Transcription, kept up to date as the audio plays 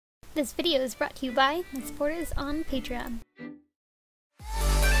This video is brought to you by my supporters on Patreon.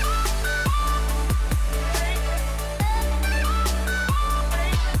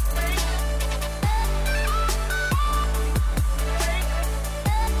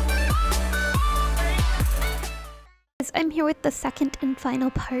 I'm here with the second and final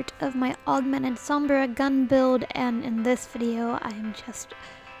part of my Augmented Sombra gun build, and in this video I'm just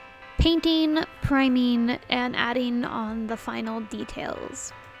painting, priming, and adding on the final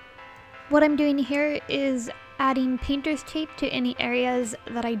details. What I'm doing here is adding painter's tape to any areas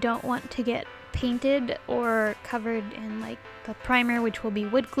that I don't want to get painted or covered in like the primer, which will be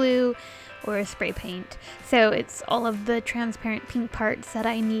wood glue or spray paint. So it's all of the transparent pink parts that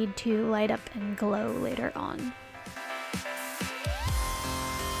I need to light up and glow later on.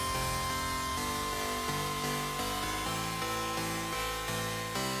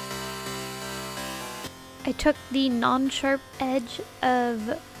 I took the non-sharp edge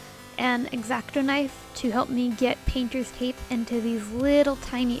of an X-Acto knife to help me get painter's tape into these little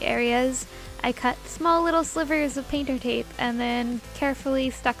tiny areas. I cut small little slivers of painter tape and then carefully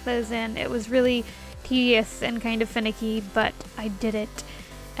stuck those in. It was really tedious and kind of finicky, but I did it.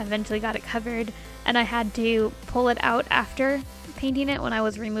 Eventually got it covered, and I had to pull it out after painting it when I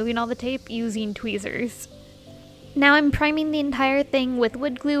was removing all the tape using tweezers. Now I'm priming the entire thing with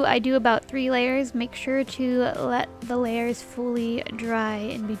wood glue. I do about 3 layers. Make sure to let the layers fully dry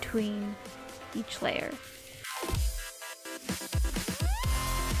in between each layer.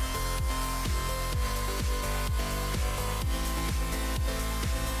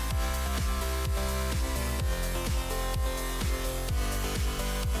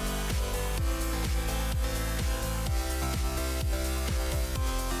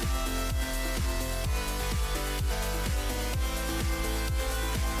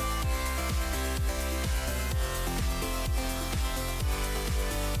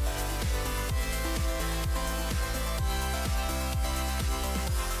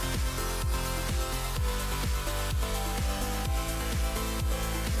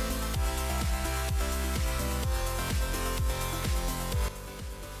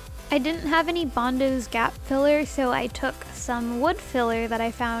 I didn't have any Bondo's gap filler, so I took some wood filler that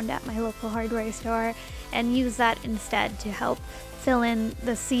I found at my local hardware store and used that instead to help fill in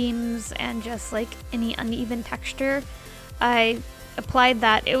the seams and just like any uneven texture. I applied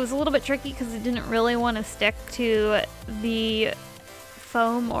that. It was a little bit tricky because it didn't really want to stick to the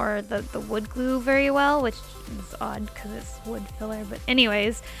foam or the wood glue very well, which is odd because it's wood filler, but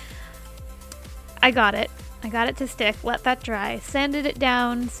anyways, I got it. I got it to stick, let that dry, sanded it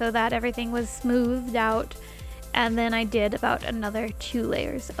down so that everything was smoothed out, and then I did about another 2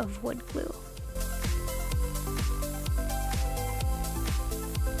 layers of wood glue.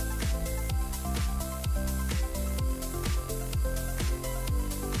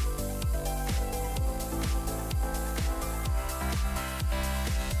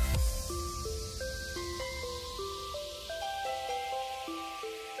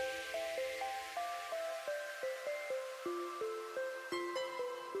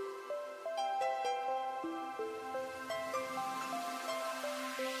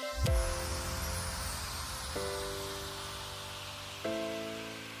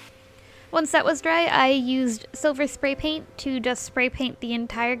 Once that was dry, I used silver spray paint to just spray paint the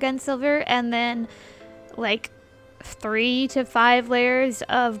entire gun silver, and then like 3 to 5 layers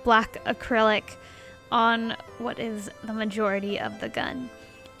of black acrylic on what is the majority of the gun.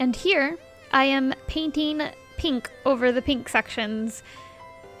 And here I am painting pink over the pink sections.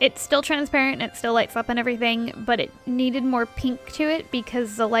 It's still transparent, it still lights up and everything, but it needed more pink to it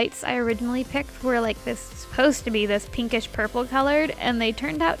because the lights I originally picked were like this, supposed to be this pinkish purple colored, and they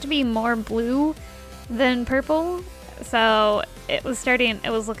turned out to be more blue than purple. So it was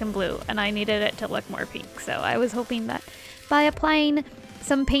looking blue and I needed it to look more pink. So I was hoping that by applying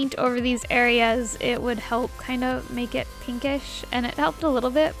some paint over these areas, it would help kind of make it pinkish, and it helped a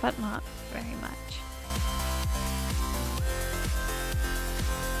little bit, but not very much.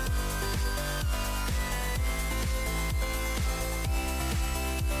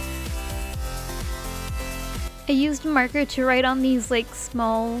 I used a marker to write on these like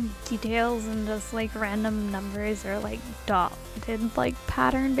small details and just like random numbers or like dotted like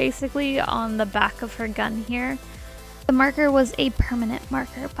pattern basically on the back of her gun here. The marker was a permanent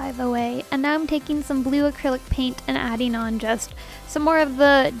marker, by the way, and now I'm taking some blue acrylic paint and adding on just some more of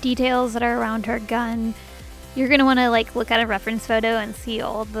the details that are around her gun. You're going to want to like look at a reference photo and see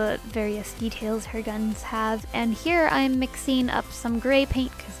all the various details her guns have. And here I'm mixing up some gray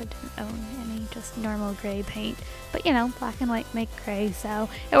paint because I didn't own any just normal gray paint. But you know, black and white make gray, so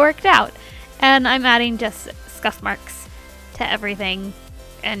it worked out. And I'm adding just scuff marks to everything.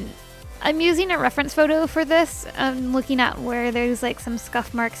 And I'm using a reference photo for this. I'm looking at where there's like some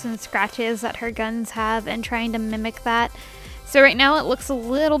scuff marks and scratches that her guns have and trying to mimic that. So right now it looks a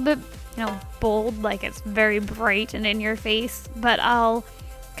little bit, you know, bold, like it's very bright and in your face, but I'll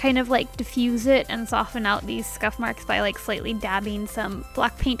kind of like diffuse it and soften out these scuff marks by like slightly dabbing some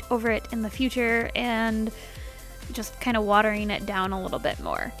black paint over it in the future and just kind of watering it down a little bit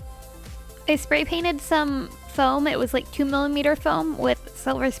more. I spray painted some foam. It was like 2mm foam with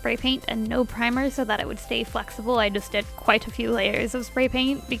silver spray paint and no primer so that it would stay flexible. I just did quite a few layers of spray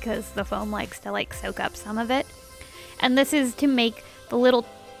paint because the foam likes to like soak up some of it. And this is to make the little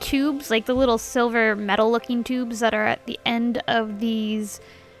tubes, like the little silver metal looking tubes that are at the end of these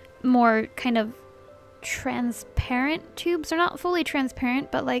more kind of transparent tubes. They're not fully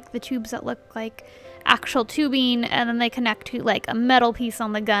transparent, but like the tubes that look like actual tubing, and then they connect to like a metal piece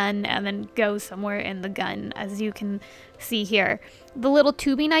on the gun and then go somewhere in the gun, as you can see here. The little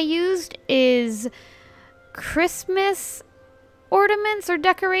tubing I used is Christmas ornaments or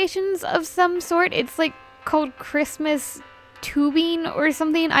decorations of some sort. It's like called Christmas tubing or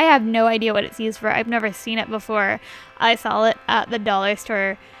something. I have no idea what it's used for. I've never seen it before. I saw it at the dollar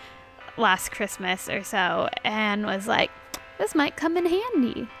store last Christmas or so and was like, this might come in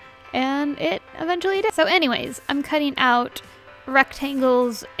handy. And it eventually did. So anyways, I'm cutting out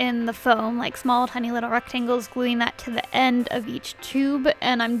rectangles in the foam, like small tiny little rectangles, gluing that to the end of each tube,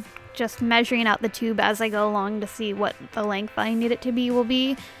 and I'm just measuring out the tube as I go along to see what the length I need it to be will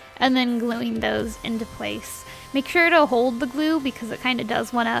be, and then gluing those into place. Make sure to hold the glue because it kind of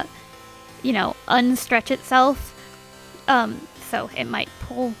does want to, you know, unstretch itself. So it might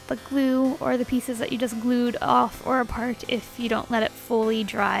pull the glue or the pieces that you just glued off or apart if you don't let it fully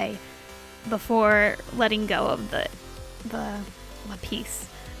dry before letting go of the piece.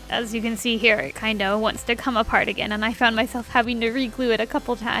 As you can see here, it kind of wants to come apart again, and I found myself having to re-glue it a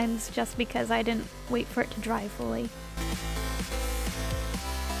couple times just because I didn't wait for it to dry fully.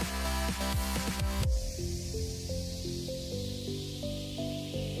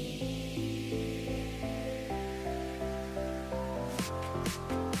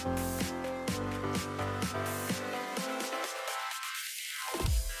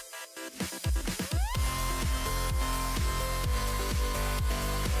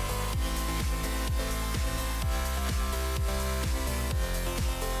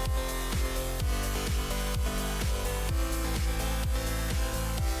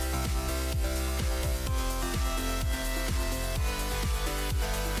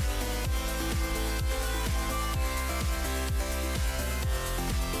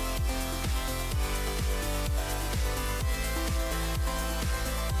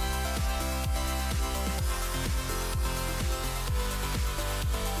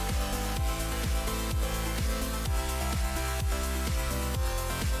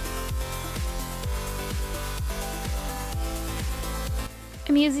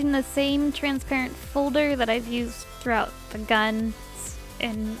 I'm using the same transparent folder that I've used throughout the guns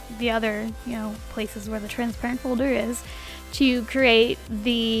and the other, you know, places where the transparent folder is to create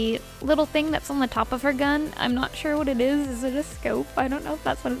the little thing that's on the top of her gun. I'm not sure what it is. Is it a scope? I don't know if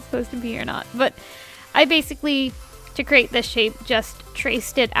that's what it's supposed to be or not. But I basically, to create this shape, just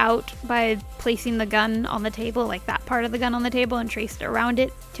traced it out by placing the gun on the table, like that part of the gun on the table, and traced around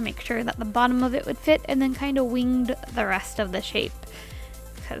it to make sure that the bottom of it would fit, and then kind of winged the rest of the shape.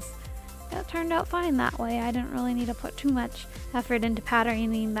 Because that turned out fine that way. I didn't really need to put too much effort into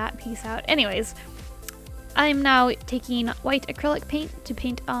patterning that piece out. Anyways, I'm now taking white acrylic paint to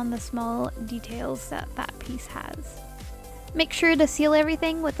paint on the small details that that piece has. Make sure to seal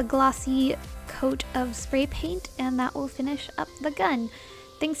everything with a glossy coat of spray paint, and that will finish up the gun.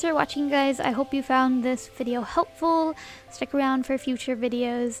 Thanks for watching, guys. I hope you found this video helpful. Stick around for future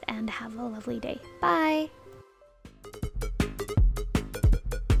videos and have a lovely day. Bye!